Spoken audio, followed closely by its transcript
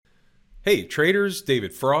Hey traders,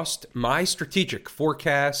 David Frost, my strategic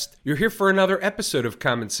forecast. You're here for another episode of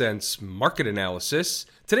Common Sense Market Analysis.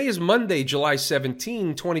 Today is Monday, July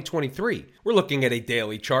 17, 2023. We're looking at a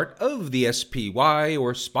daily chart of the SPY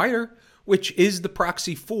or Spider, which is the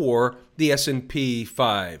proxy for the S&P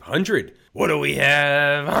 500. What do we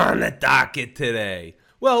have on the docket today?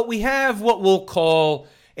 Well, we have what we'll call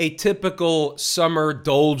a typical summer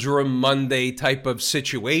doldrum Monday type of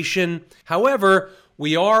situation. However,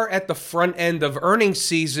 we are at the front end of earnings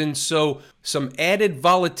season, so some added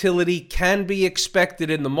volatility can be expected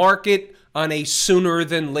in the market on a sooner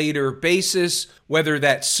than later basis. Whether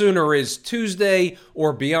that sooner is Tuesday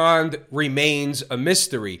or beyond remains a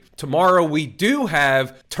mystery. Tomorrow we do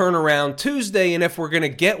have Turnaround Tuesday, and if we're going to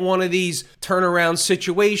get one of these turnaround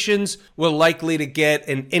situations, we're likely to get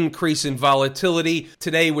an increase in volatility.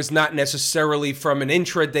 Today was not necessarily from an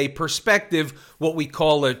intraday perspective what we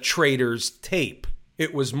call a trader's tape.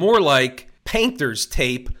 It was more like painter's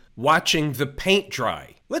tape watching the paint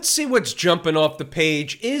dry. Let's see what's jumping off the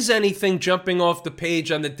page. Is anything jumping off the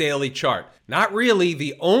page on the daily chart? Not really.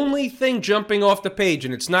 The only thing jumping off the page,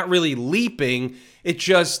 and it's not really leaping, it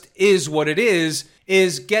just is what it is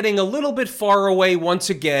getting a little bit far away once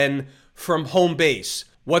again from home base.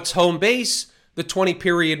 What's home base? The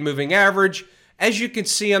 20-period moving average. As you can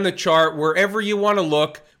see on the chart, wherever you want to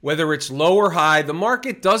look, whether it's low or high, the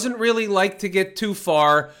market doesn't really like to get too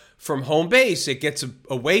far from home base. It gets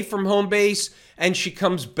away from home base and she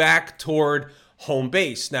comes back toward home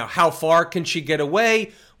base. Now, how far can she get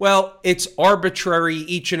away? Well, it's arbitrary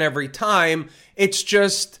each and every time. It's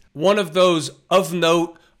just one of those of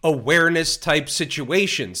note awareness type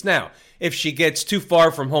situations. Now, if she gets too far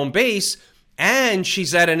from home base and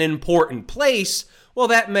she's at an important place, well,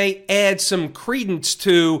 that may add some credence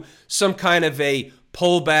to some kind of a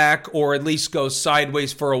pullback or at least go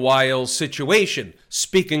sideways for a while situation.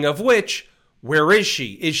 Speaking of which, where is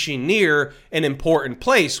she? Is she near an important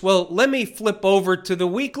place? Well, let me flip over to the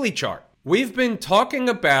weekly chart. We've been talking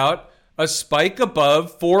about a spike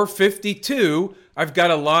above 452. I've got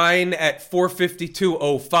a line at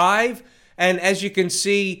 452.05. And as you can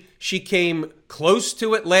see, she came close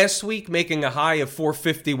to it last week, making a high of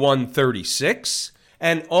 451.36.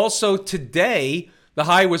 And also today, the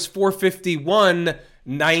high was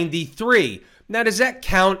 451.93. Now, does that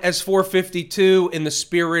count as 452 in the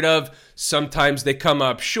spirit of sometimes they come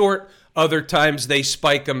up short, other times they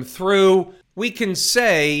spike them through? We can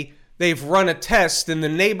say they've run a test in the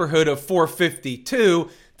neighborhood of 452.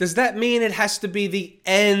 Does that mean it has to be the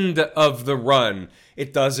end of the run?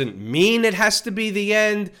 It doesn't mean it has to be the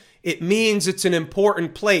end. It means it's an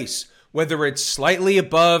important place. Whether it's slightly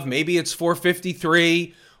above, maybe it's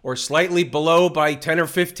 453, or slightly below by 10 or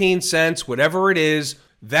 15 cents, whatever it is,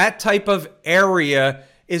 that type of area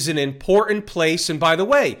is an important place. And by the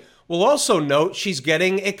way, we'll also note she's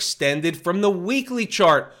getting extended from the weekly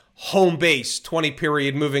chart home base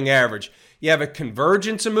 20-period moving average. You have a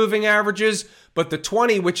convergence of moving averages, but the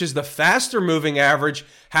 20, which is the faster moving average,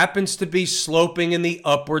 happens to be sloping in the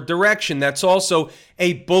upward direction. That's also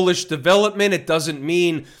a bullish development. It doesn't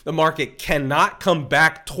mean the market cannot come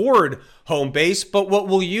back toward home base, but what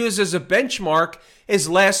we'll use as a benchmark is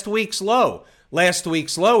last week's low. Last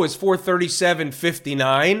week's low is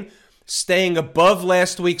 437.59, staying above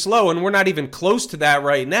last week's low, and we're not even close to that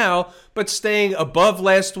right now, but staying above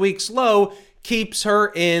last week's low keeps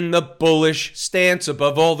her in the bullish stance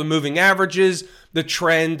above all the moving averages. The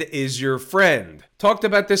trend is your friend. Talked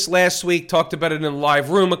about this last week, talked about it in the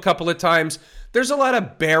live room a couple of times. There's a lot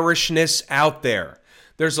of bearishness out there.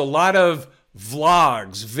 There's a lot of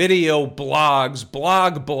vlogs, video blogs,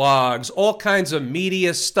 blog blogs, all kinds of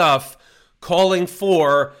media stuff calling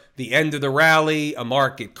for the end of the rally, a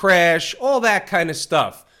market crash, all that kind of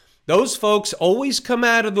stuff. Those folks always come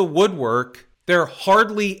out of the woodwork. They're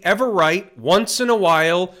hardly ever right. Once in a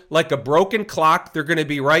while, like a broken clock, they're going to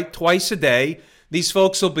be right twice a day. These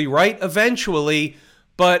folks will be right eventually,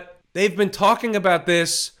 but they've been talking about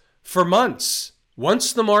this for months.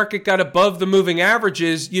 Once the market got above the moving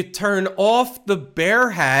averages, you turn off the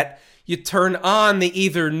bear hat, you turn on the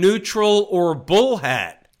either neutral or bull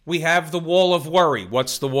hat. We have the wall of worry.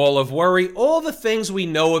 What's the wall of worry? All the things we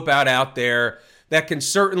know about out there that can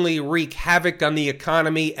certainly wreak havoc on the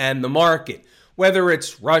economy and the market. Whether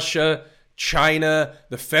it's Russia, China,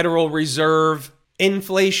 the Federal Reserve,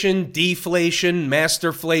 inflation, deflation,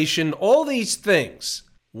 masterflation, all these things.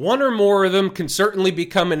 One or more of them can certainly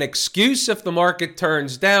become an excuse if the market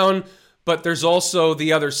turns down, but there's also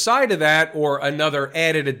the other side of that, or another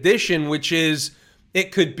added addition, which is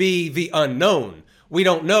it could be the unknown. We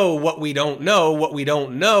don't know what we don't know. What we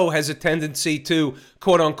don't know has a tendency to,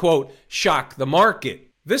 quote unquote, shock the market.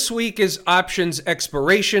 This week is options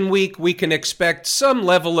expiration week. We can expect some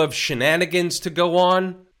level of shenanigans to go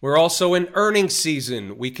on. We're also in earnings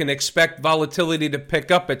season. We can expect volatility to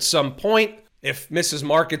pick up at some point. If Mrs.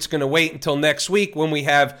 Market's going to wait until next week when we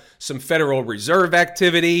have some Federal Reserve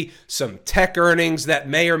activity, some tech earnings that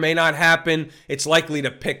may or may not happen, it's likely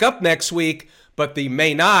to pick up next week. But the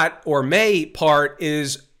may not or may part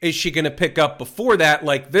is she going to pick up before that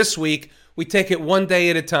like this week? We take it one day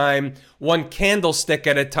at a time, one candlestick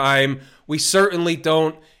at a time. We certainly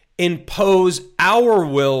don't impose our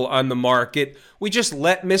will on the market. We just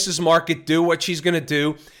let Mrs. Market do what she's going to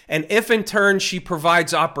do. And if in turn she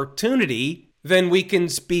provides opportunity, then we can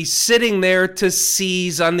be sitting there to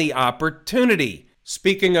seize on the opportunity.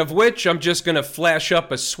 Speaking of which, I'm just going to flash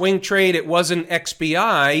up a swing trade. It wasn't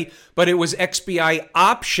XBI, but it was XBI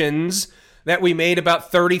options that we made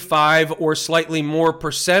about 35 or slightly more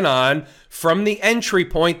percent on from the entry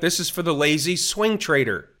point. This is for the lazy swing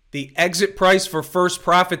trader. The exit price for first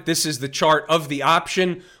profit, this is the chart of the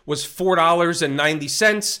option, was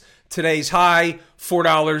 $4.90. Today's high,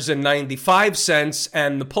 $4.95.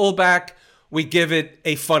 And the pullback, we give it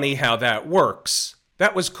a funny how that works.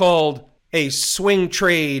 That was called a swing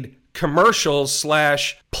trade commercial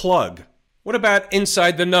 / plug. What about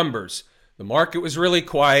inside the numbers? The market was really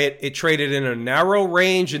quiet. It traded in a narrow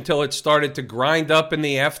range until it started to grind up in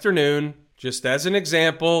the afternoon. Just as an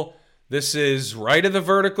example, this is right of the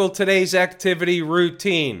vertical today's activity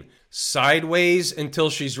routine. Sideways until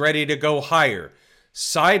she's ready to go higher.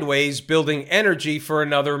 Sideways building energy for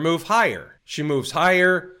another move higher. She moves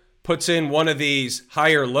higher, puts in one of these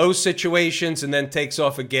higher low situations, and then takes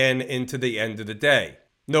off again into the end of the day.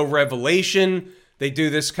 No revelation. They do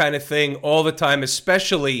this kind of thing all the time,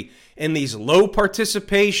 especially in these low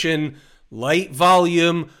participation, light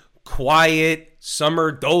volume, quiet,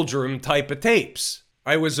 summer doldrum type of tapes.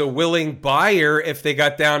 I was a willing buyer if they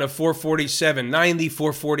got down to 447.90,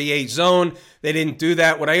 448 zone. They didn't do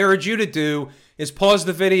that. What I urge you to do is pause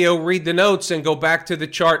the video, read the notes, and go back to the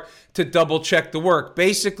chart to double check the work.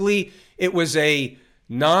 Basically, it was a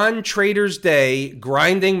non-trader's day,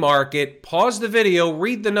 grinding market. Pause the video,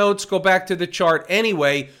 read the notes, go back to the chart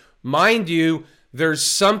anyway. Mind you, there's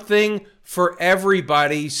something for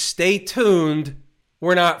everybody. Stay tuned.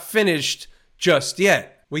 We're not finished just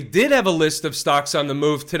yet. We did have a list of stocks on the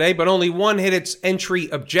move today, but only one hit its entry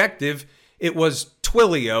objective. It was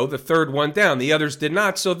Twilio, the third one down. The others did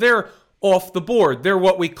not, so they're off the board. They're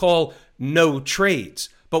what we call no trades.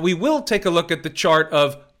 But we will take a look at the chart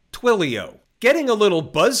of Twilio. Getting a little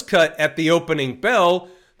buzz cut at the opening bell,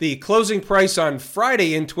 the closing price on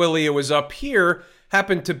Friday in Twilio was up here,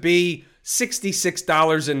 happened to be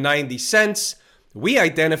 $66.90. We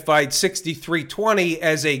identified $63.20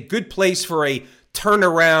 as a good place for a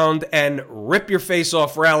turnaround and rip your face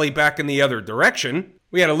off rally back in the other direction.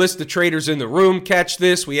 We had a list of traders in the room catch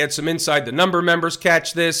this. We had some inside the number members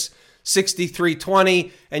catch this.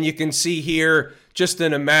 $63.20, and you can see here just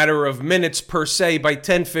in a matter of minutes per se, by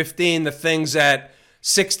 10:15, the thing's at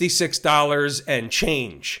 $66 and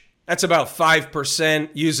change. That's about 5%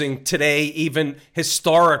 using today, even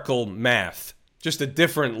historical math. Just a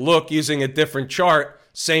different look using a different chart,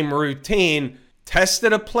 same routine.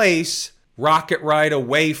 Tested a place, rocket ride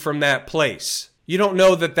away from that place. You don't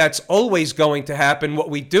know that that's always going to happen. What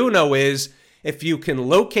we do know is if you can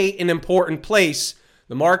locate an important place,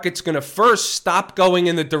 the market's going to first stop going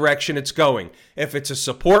in the direction it's going. If it's a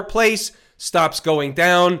support place, stops going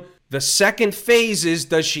down. The second phase is,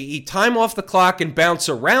 does she eat time off the clock and bounce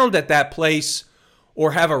around at that place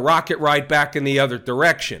or have a rocket ride back in the other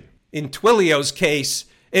direction? In Twilio's case,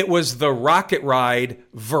 it was the rocket ride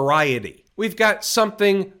variety. We've got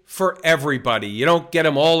something for everybody. You don't get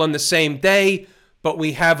them all on the same day, but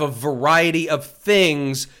we have a variety of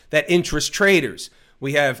things that interest traders.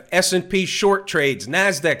 We have S&P short trades,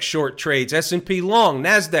 NASDAQ short trades, S&P long,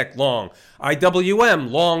 NASDAQ long, IWM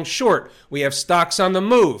long short. We have stocks on the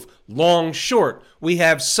move, long short. We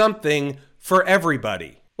have something for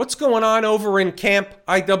everybody. What's going on over in Camp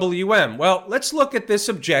IWM? Well, let's look at this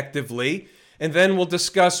objectively, and then we'll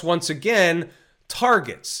discuss once again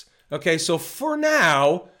targets. Okay, so for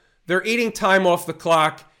now, they're eating time off the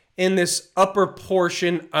clock in this upper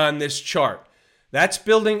portion on this chart. That's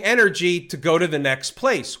building energy to go to the next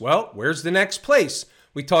place. Well, where's the next place?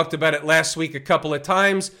 We talked about it last week a couple of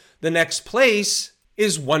times. The next place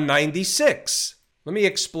is 196. Let me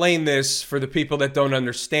explain this for the people that don't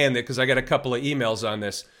understand it, because I got a couple of emails on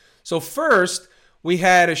this. So first, we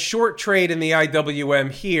had a short trade in the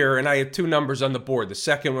IWM here, and I had two numbers on the board. The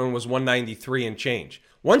second one was 193 and change.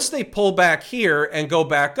 Once they pull back here and go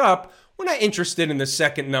back up, We're not interested in the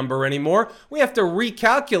second number anymore. We have to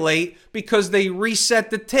recalculate because they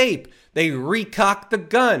reset the tape. They recocked the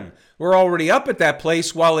gun. We're already up at that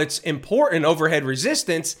place. While it's important overhead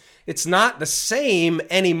resistance, it's not the same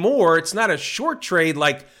anymore. It's not a short trade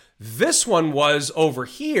like this one was over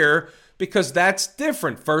here, because that's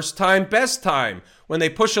different. First time, best time. When they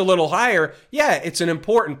push a little higher, yeah, it's an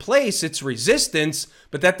important place. It's resistance,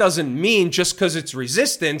 but that doesn't mean just because it's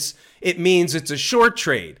resistance, it means it's a short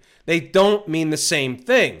trade. They don't mean the same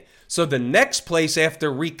thing. So the next place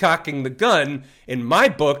after recocking the gun, in my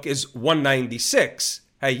book, is 196.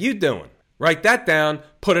 How you doing? Write that down,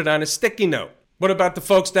 put it on a sticky note. What about the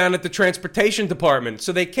folks down at the transportation department?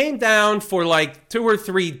 So they came down for like 2 or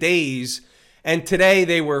 3 days, and today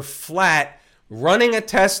they were flat, running a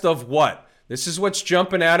test of what? This is what's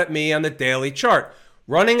jumping out at me on the daily chart.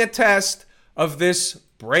 Running a test of this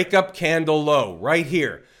breakup candle low right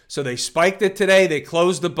here. So they spiked it today. They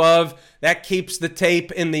closed above. That keeps the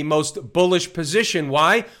tape in the most bullish position.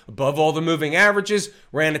 Why? Above all the moving averages.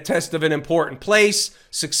 Ran a test of an important place.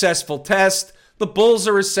 Successful test. The bulls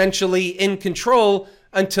are essentially in control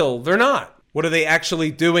until they're not. What are they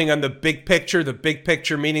actually doing on the big picture? The big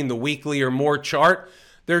picture meaning the weekly or more chart.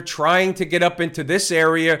 They're trying to get up into this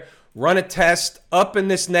area, run a test up in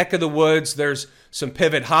this neck of the woods. There's some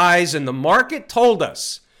pivot highs, and the market told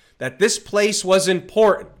us that this place was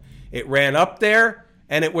important. It ran up there,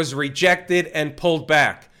 and it was rejected and pulled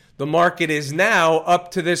back. The market is now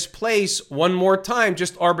up to this place one more time,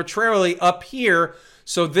 just arbitrarily up here.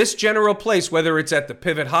 So this general place, whether it's at the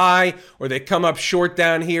pivot high or they come up short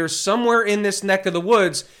down here, somewhere in this neck of the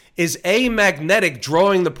woods, is A, magnetic,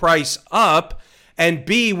 drawing the price up, and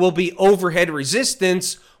B, will be overhead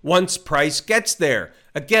resistance once price gets there.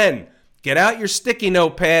 Again, get out your sticky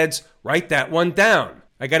notepads, write that one down.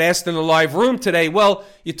 I got asked in the live room today, well,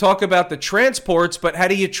 you talk about the transports, but how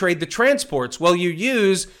do you trade the transports? Well, you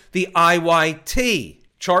use the IYT.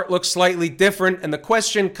 Chart looks slightly different, and the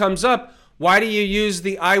question comes up, why do you use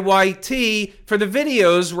the IYT for the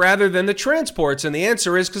videos rather than the transports? And the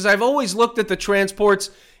answer is because I've always looked at the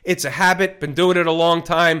transports. It's a habit, been doing it a long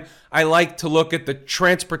time. I like to look at the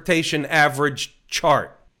transportation average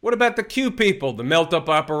chart. What about the Q people? The melt-up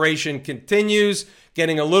operation continues,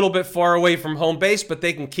 getting a little bit far away from home base, but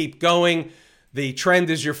they can keep going. The trend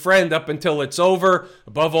is your friend up until it's over.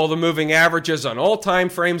 Above all the moving averages on all time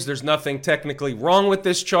frames. There's nothing technically wrong with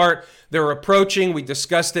this chart. They're approaching, we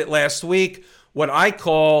discussed it last week, what I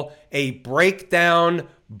call a breakdown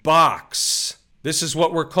box. This is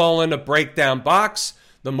what we're calling a breakdown box.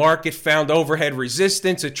 The market found overhead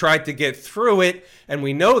resistance. It tried to get through it, and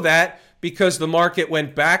we know that because the market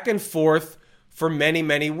went back and forth for many,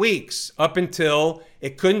 many weeks up until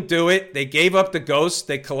it couldn't do it. They gave up the ghost.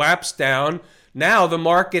 They collapsed down. Now the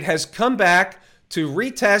market has come back to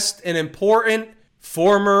retest an important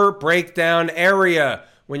former breakdown area.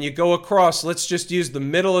 When you go across, let's just use the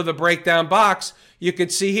middle of the breakdown box. You can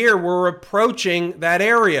see here we're approaching that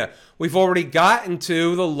area. We've already gotten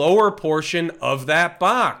to the lower portion of that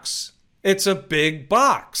box. It's a big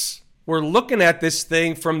box. We're looking at this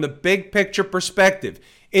thing from the big picture perspective.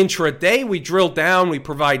 Intraday, we drill down, we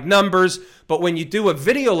provide numbers, but when you do a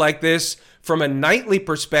video like this from a nightly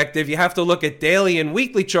perspective, you have to look at daily and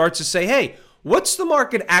weekly charts to say, hey, what's the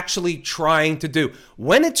market actually trying to do?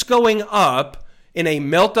 When it's going up in a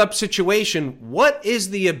melt-up situation, what is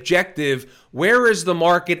the objective? Where is the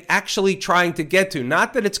market actually trying to get to?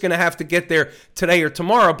 Not that it's going to have to get there today or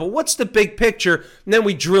tomorrow, but what's the big picture? And then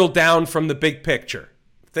we drill down from the big picture.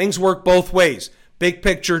 Things work both ways. Big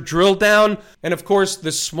picture drill down, and of course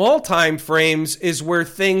the small time frames is where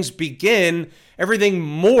things begin. Everything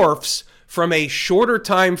morphs from a shorter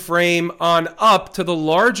time frame on up to the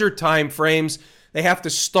larger time frames. They have to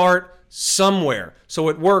start somewhere. So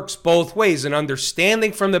it works both ways. And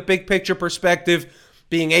understanding from the big picture perspective,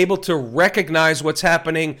 being able to recognize what's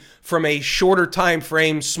happening from a shorter time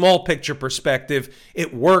frame, small picture perspective,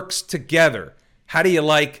 it works together. How do you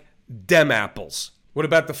like dem apples? What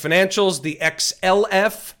about the financials? The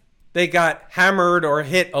XLF, they got hammered or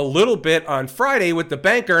hit a little bit on Friday with the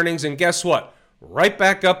bank earnings, and guess what? Right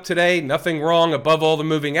back up today, nothing wrong, above all the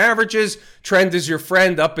moving averages. Trend is your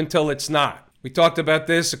friend up until it's not. We talked about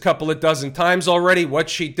this a couple of dozen times already.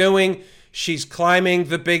 What's she doing? She's climbing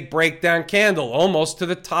the big breakdown candle, almost to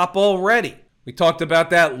the top already. We talked about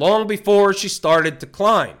that long before she started to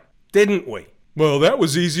climb, didn't we? Well, that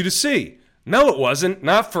was easy to see. No, it wasn't.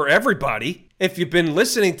 Not for everybody. If you've been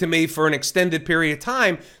listening to me for an extended period of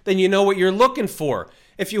time, then you know what you're looking for.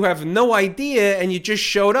 If you have no idea and you just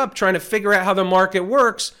showed up trying to figure out how the market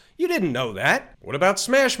works, you didn't know that. What about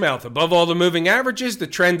Smashmouth? Above all the moving averages, the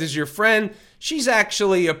trend is your friend. she's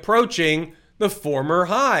actually approaching the former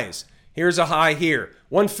highs. Here's a high here,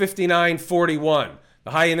 159.41.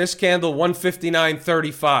 The high in this candle,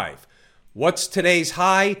 159.35. What's today's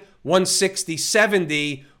high?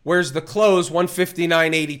 160.70. Where's the close?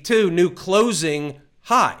 159.82. New closing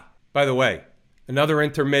high. By the way, another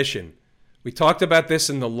intermission. We talked about this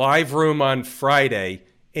in the live room on Friday,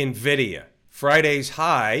 NVIDIA. Friday's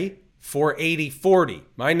high, 480.40.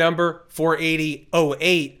 My number,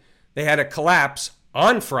 480.08. They had a collapse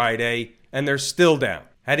on Friday, and they're still down.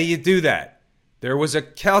 How do you do that? There was a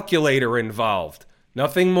calculator involved.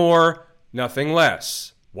 Nothing more, nothing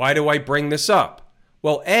less. Why do I bring this up?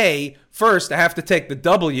 Well, first I have to take the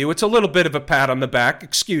W. It's a little bit of a pat on the back,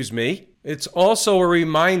 excuse me. It's also a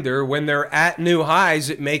reminder when they're at new highs,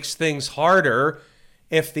 it makes things harder.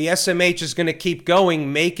 If the SMH is going to keep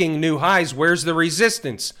going, making new highs, where's the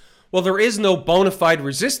resistance? Well, there is no bona fide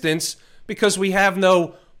resistance because we have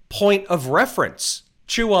no point of reference.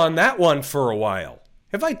 Chew on that one for a while.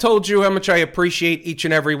 Have I told you how much I appreciate each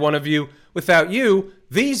and every one of you? Without you,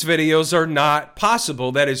 these videos are not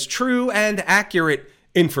possible. That is true and accurate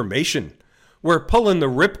information. We're pulling the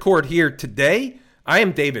ripcord here today. I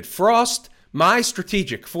am David Frost, my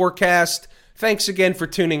strategic forecast. Thanks again for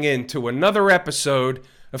tuning in to another episode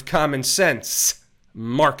of Common Sense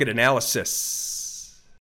Market Analysis.